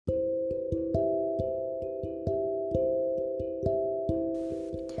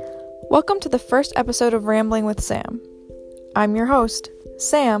Welcome to the first episode of Rambling with Sam. I'm your host,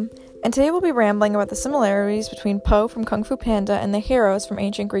 Sam, and today we'll be rambling about the similarities between Po from Kung Fu Panda and the heroes from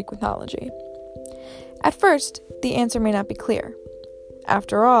ancient Greek mythology. At first, the answer may not be clear.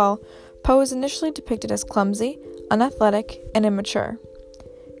 After all, Po is initially depicted as clumsy, unathletic, and immature.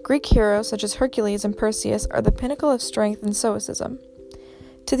 Greek heroes such as Hercules and Perseus are the pinnacle of strength and stoicism.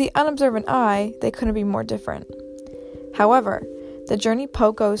 To the unobservant eye, they couldn't be more different. However, the journey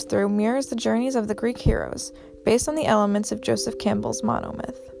Po goes through mirrors the journeys of the Greek heroes, based on the elements of Joseph Campbell's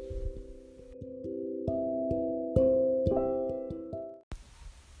monomyth.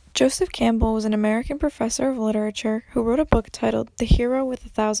 Joseph Campbell was an American professor of literature who wrote a book titled The Hero with a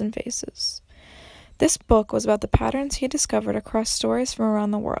Thousand Faces. This book was about the patterns he had discovered across stories from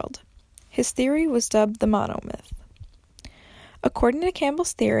around the world. His theory was dubbed the monomyth. According to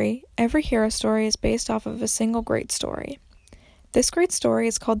Campbell's theory, every hero story is based off of a single great story. This great story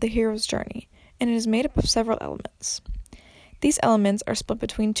is called the hero's journey, and it is made up of several elements. These elements are split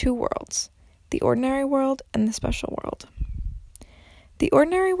between two worlds, the ordinary world and the special world. The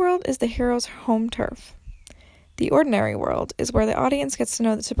ordinary world is the hero's home turf. The ordinary world is where the audience gets to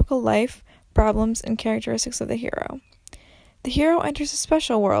know the typical life, problems, and characteristics of the hero. The hero enters a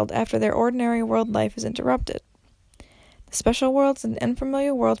special world after their ordinary world life is interrupted. The special world is an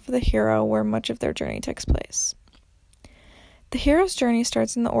unfamiliar world for the hero where much of their journey takes place. The hero's journey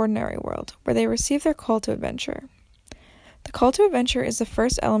starts in the ordinary world, where they receive their call to adventure. The call to adventure is the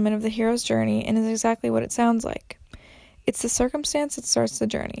first element of the hero's journey and is exactly what it sounds like. It's the circumstance that starts the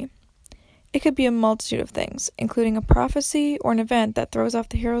journey. It could be a multitude of things, including a prophecy or an event that throws off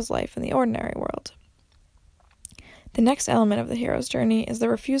the hero's life in the ordinary world. The next element of the hero's journey is the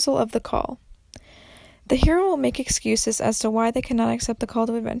refusal of the call. The hero will make excuses as to why they cannot accept the call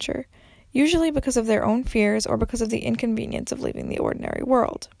to adventure, usually because of their own fears or because of the inconvenience of leaving the ordinary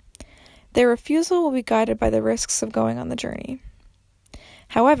world. Their refusal will be guided by the risks of going on the journey.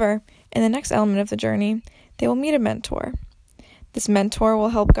 However, in the next element of the journey, they will meet a mentor. This mentor will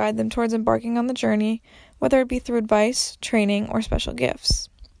help guide them towards embarking on the journey, whether it be through advice, training, or special gifts.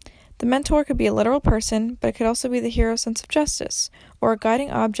 The mentor could be a literal person, but it could also be the hero's sense of justice, or a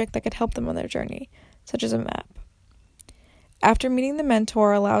guiding object that could help them on their journey, such as a map. After meeting the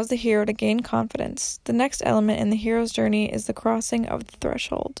mentor allows the hero to gain confidence, the next element in the hero's journey is the crossing of the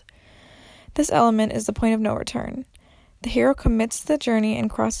threshold. This element is the point of no return. The hero commits to the journey and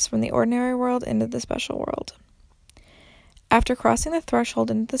crosses from the ordinary world into the special world. After crossing the threshold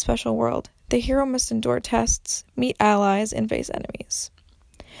into the special world, the hero must endure tests, meet allies, and face enemies.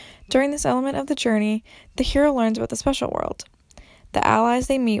 During this element of the journey, the hero learns about the special world. The allies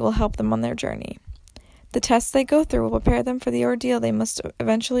they meet will help them on their journey. The tests they go through will prepare them for the ordeal they must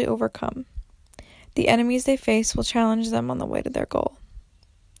eventually overcome. The enemies they face will challenge them on the way to their goal.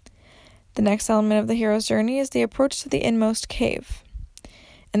 The next element of the hero's journey is the approach to the inmost cave.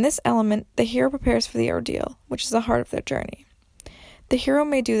 In this element, the hero prepares for the ordeal, which is the heart of their journey. The hero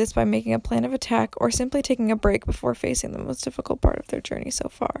may do this by making a plan of attack or simply taking a break before facing the most difficult part of their journey so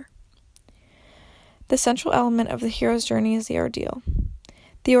far. The central element of the hero's journey is the ordeal.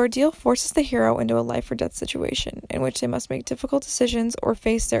 The ordeal forces the hero into a life-or-death situation, in which they must make difficult decisions or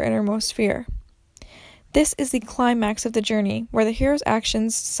face their innermost fear. This is the climax of the journey, where the hero's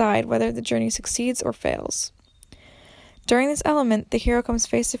actions decide whether the journey succeeds or fails. During this element, the hero comes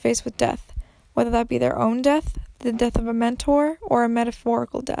face-to-face with death, whether that be their own death, the death of a mentor, or a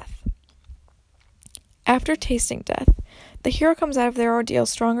metaphorical death. After tasting death, the hero comes out of their ordeal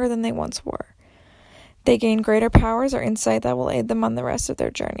stronger than they once were. They gain greater powers or insight that will aid them on the rest of their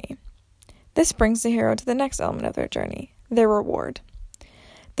journey. This brings the hero to the next element of their journey, their reward.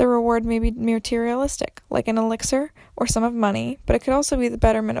 The reward may be materialistic, like an elixir or sum of money, but it could also be the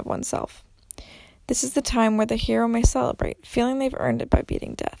betterment of oneself. This is the time where the hero may celebrate, feeling they've earned it by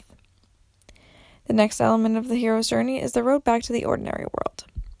beating death. The next element of the hero's journey is the road back to the ordinary world.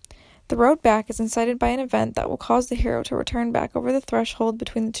 The road back is incited by an event that will cause the hero to return back over the threshold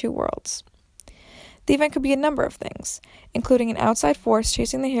between the two worlds. The event could be a number of things, including an outside force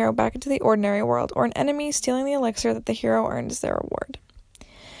chasing the hero back into the ordinary world or an enemy stealing the elixir that the hero earned as their reward.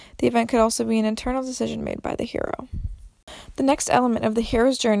 The event could also be an internal decision made by the hero. The next element of the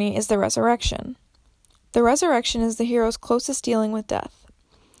hero's journey is the resurrection. The resurrection is the hero's closest dealing with death.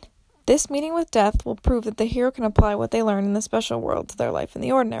 This meeting with death will prove that the hero can apply what they learn in the special world to their life in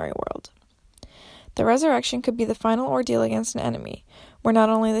the ordinary world. The resurrection could be the final ordeal against an enemy, where not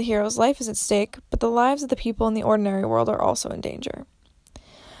only the hero's life is at stake, but the lives of the people in the ordinary world are also in danger.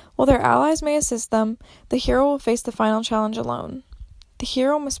 While their allies may assist them, the hero will face the final challenge alone. The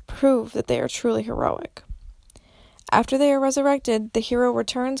hero must prove that they are truly heroic. After they are resurrected, the hero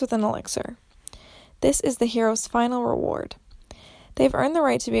returns with an elixir. This is the hero's final reward. They have earned the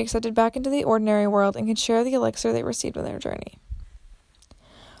right to be accepted back into the ordinary world and can share the elixir they received on their journey.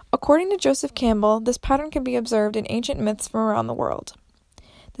 According to Joseph Campbell, this pattern can be observed in ancient myths from around the world.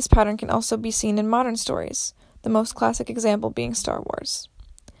 This pattern can also be seen in modern stories, the most classic example being Star Wars.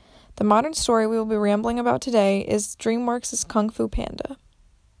 The modern story we will be rambling about today is DreamWorks' Kung Fu Panda.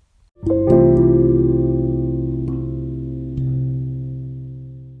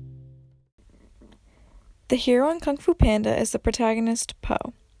 The hero in Kung Fu Panda is the protagonist,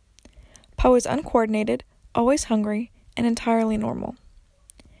 Po. Po is uncoordinated, always hungry, and entirely normal.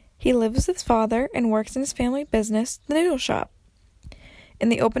 He lives with his father and works in his family business, the noodle shop. In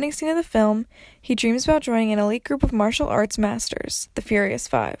the opening scene of the film, he dreams about joining an elite group of martial arts masters, the Furious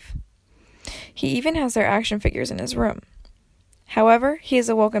Five. He even has their action figures in his room. However, he is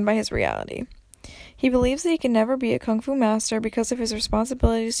awoken by his reality. He believes that he can never be a kung fu master because of his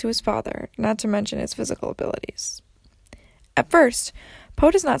responsibilities to his father, not to mention his physical abilities. At first, Po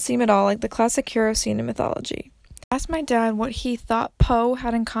does not seem at all like the classic hero seen in mythology. I asked my dad what he thought Po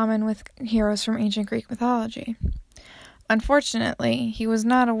had in common with heroes from ancient Greek mythology. Unfortunately, he was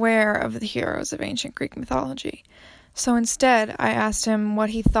not aware of the heroes of ancient Greek mythology, so instead I asked him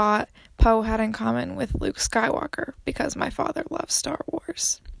what he thought Po had in common with Luke Skywalker, because my father loves Star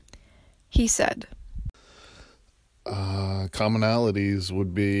Wars. He said, commonalities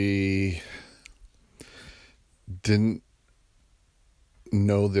would be didn't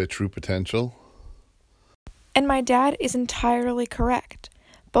know their true potential. And my dad is entirely correct.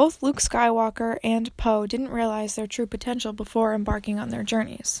 Both Luke Skywalker and Po didn't realize their true potential before embarking on their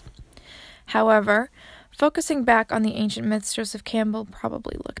journeys. However, focusing back on the ancient myths Joseph Campbell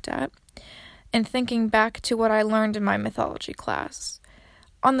probably looked at, and thinking back to what I learned in my mythology class,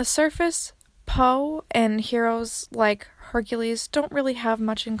 on the surface, Po and heroes like Hercules don't really have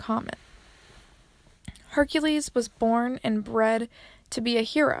much in common. Hercules was born and bred to be a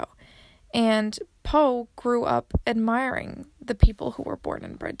hero, and Po grew up admiring the people who were born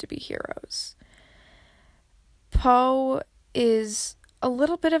and bred to be heroes. Po is a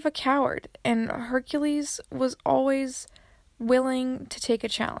little bit of a coward, and Hercules was always willing to take a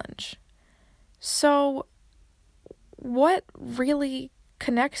challenge. So, what really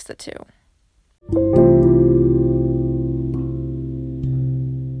connects the two?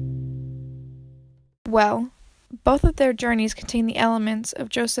 Well, both of their journeys contain the elements of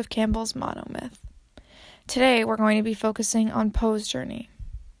Joseph Campbell's monomyth. Today, we're going to be focusing on Po's journey.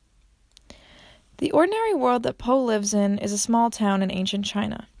 The ordinary world that Po lives in is a small town in ancient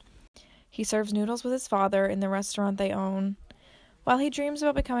China. He serves noodles with his father in the restaurant they own. While he dreams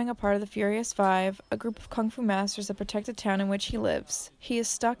about becoming a part of the Furious Five, a group of kung fu masters that protect the town in which he lives, he is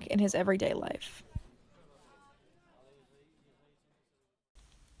stuck in his everyday life.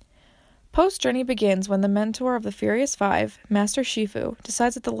 Po's journey begins when the mentor of the Furious Five, Master Shifu,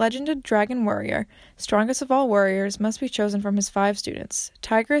 decides that the legended dragon warrior, strongest of all warriors, must be chosen from his 5 students: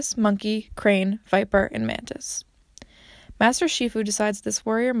 Tigress, Monkey, Crane, Viper, and Mantis. Master Shifu decides this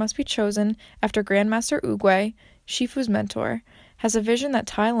warrior must be chosen after Grandmaster Oogway, Shifu's mentor, has a vision that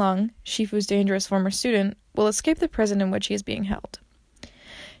Tai Lung, Shifu's dangerous former student, will escape the prison in which he is being held.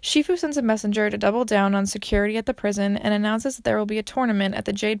 Shifu sends a messenger to double down on security at the prison and announces that there will be a tournament at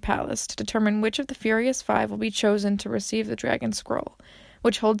the Jade Palace to determine which of the Furious Five will be chosen to receive the Dragon Scroll,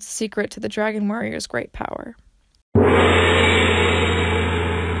 which holds the secret to the Dragon Warrior's great power.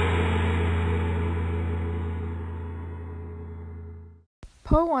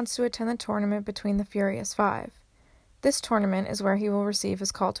 Po wants to attend the tournament between the Furious Five. This tournament is where he will receive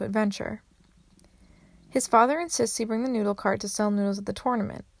his call to adventure. His father insists he bring the noodle cart to sell noodles at the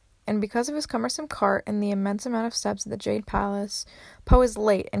tournament, and because of his cumbersome cart and the immense amount of steps at the Jade Palace, Po is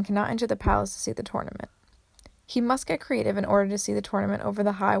late and cannot enter the palace to see the tournament. He must get creative in order to see the tournament over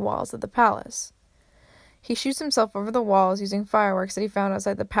the high walls of the palace. He shoots himself over the walls using fireworks that he found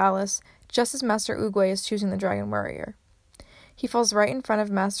outside the palace, just as Master Oogway is choosing the Dragon Warrior. He falls right in front of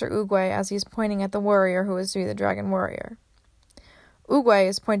Master Oogway as he is pointing at the warrior who is to be the Dragon Warrior. Oogway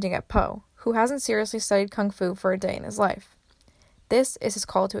is pointing at Po, who hasn't seriously studied Kung Fu for a day in his life. This is his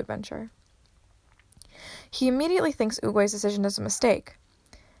call to adventure. He immediately thinks Oogway's decision is a mistake.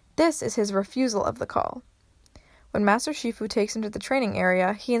 This is his refusal of the call. When Master Shifu takes him to the training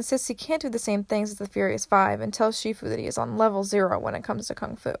area, he insists he can't do the same things as the Furious Five and tells Shifu that he is on level 0 when it comes to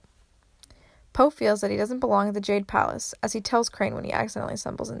Kung Fu. Po feels that he doesn't belong at the Jade Palace, as he tells Crane when he accidentally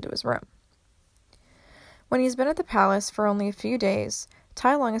stumbles into his room. When he's been at the palace for only a few days,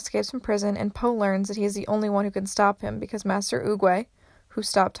 Tai Lung escapes from prison, and Po learns that he is the only one who can stop him because Master Oogway, who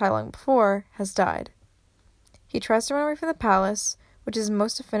stopped Tai Lung before, has died. He tries to run away from the palace, which is his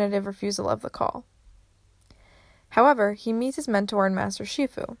most definitive refusal of the call. However, he meets his mentor and master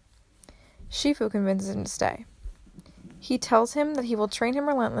Shifu. Shifu convinces him to stay. He tells him that he will train him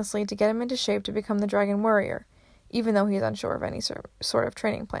relentlessly to get him into shape to become the Dragon Warrior, even though he is unsure of any sort of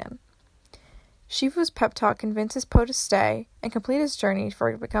training plan. Shifu's pep talk convinces Po to stay and complete his journey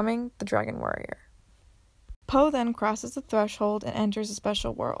for becoming the Dragon Warrior. Po then crosses the threshold and enters a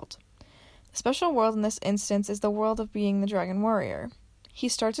special world. The special world in this instance is the world of being the Dragon Warrior. He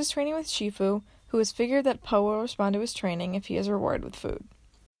starts his training with Shifu, who has figured that Po will respond to his training if he is rewarded with food.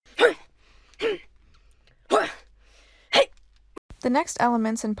 The next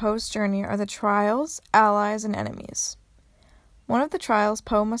elements in Po's journey are the trials, allies, and enemies. One of the trials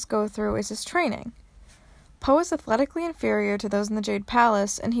Po must go through is his training. Po is athletically inferior to those in the Jade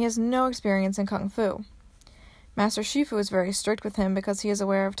Palace, and he has no experience in Kung Fu. Master Shifu is very strict with him because he is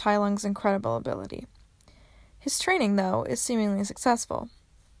aware of Tai Lung's incredible ability. His training, though, is seemingly successful.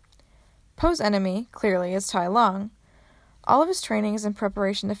 Po's enemy, clearly, is Tai Lung. All of his training is in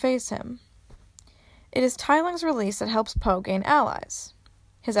preparation to face him. It is Tai Lung's release that helps Po gain allies.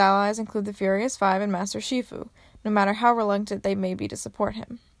 His allies include the Furious Five and Master Shifu, no matter how reluctant they may be to support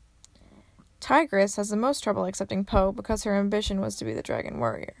him. Tigress has the most trouble accepting Po because her ambition was to be the Dragon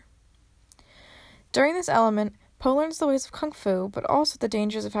Warrior. During this element, Po learns the ways of Kung Fu, but also the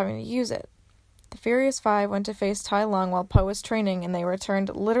dangers of having to use it. The Furious Five went to face Tai Lung while Po was training, and they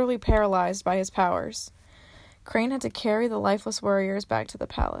returned literally paralyzed by his powers. Crane had to carry the lifeless warriors back to the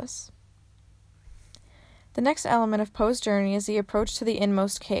palace. The next element of Po's journey is the approach to the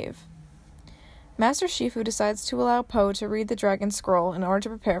inmost cave. Master Shifu decides to allow Po to read the Dragon Scroll in order to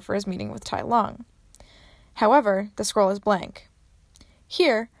prepare for his meeting with Tai Lung. However, the scroll is blank.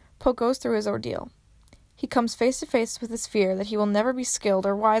 Here, Po goes through his ordeal. He comes face to face with his fear that he will never be skilled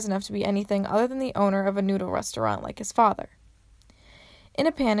or wise enough to be anything other than the owner of a noodle restaurant like his father. In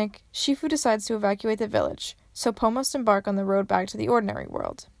a panic, Shifu decides to evacuate the village, so Po must embark on the road back to the ordinary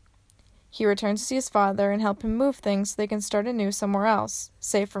world. He returns to see his father and help him move things so they can start anew somewhere else,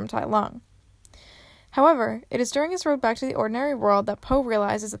 safe from Tai Lung. However, it is during his road back to the ordinary world that Po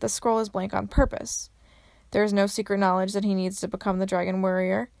realizes that the scroll is blank on purpose. There is no secret knowledge that he needs to become the Dragon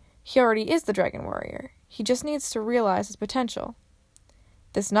Warrior. He already is the Dragon Warrior. He just needs to realize his potential.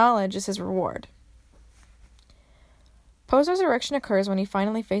 This knowledge is his reward. Po's resurrection occurs when he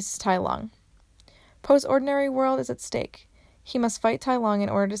finally faces Tai Lung. Po's ordinary world is at stake. He must fight Tai Lung in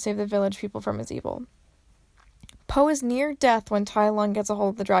order to save the village people from his evil. Po is near death when Tai Lung gets a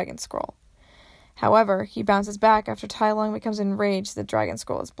hold of the Dragon Scroll. However, he bounces back after Tai Lung becomes enraged that the Dragon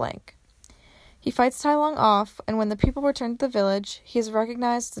Scroll is blank. He fights Tai Lung off, and when the people return to the village, he is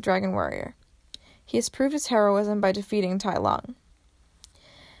recognized as the Dragon Warrior. He has proved his heroism by defeating Tai Lung.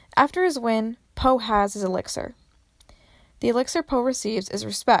 After his win, Po has his elixir. The elixir Po receives is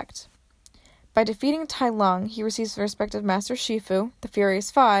respect. By defeating Tai Lung, he receives the respect of Master Shifu, the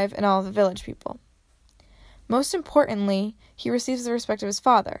Furious Five, and all of the village people. Most importantly, he receives the respect of his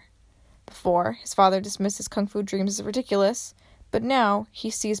father. Before, his father dismissed his kung fu dreams as ridiculous, but now he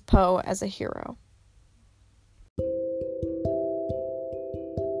sees Po as a hero.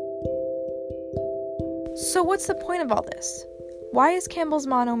 So what's the point of all this? Why is Campbell's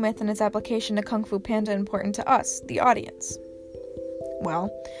monomyth and its application to Kung Fu Panda important to us, the audience? Well,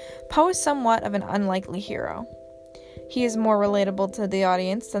 Po is somewhat of an unlikely hero. He is more relatable to the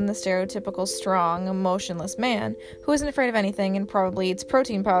audience than the stereotypical strong, emotionless man who isn't afraid of anything and probably eats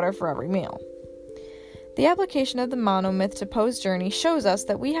protein powder for every meal. The application of the monomyth to Po's journey shows us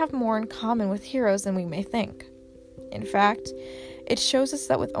that we have more in common with heroes than we may think. In fact, it shows us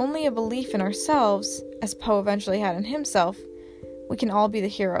that with only a belief in ourselves, as Po eventually had in himself, we can all be the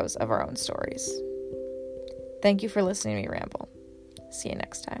heroes of our own stories. Thank you for listening to me ramble. See you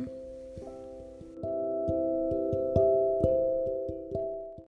next time.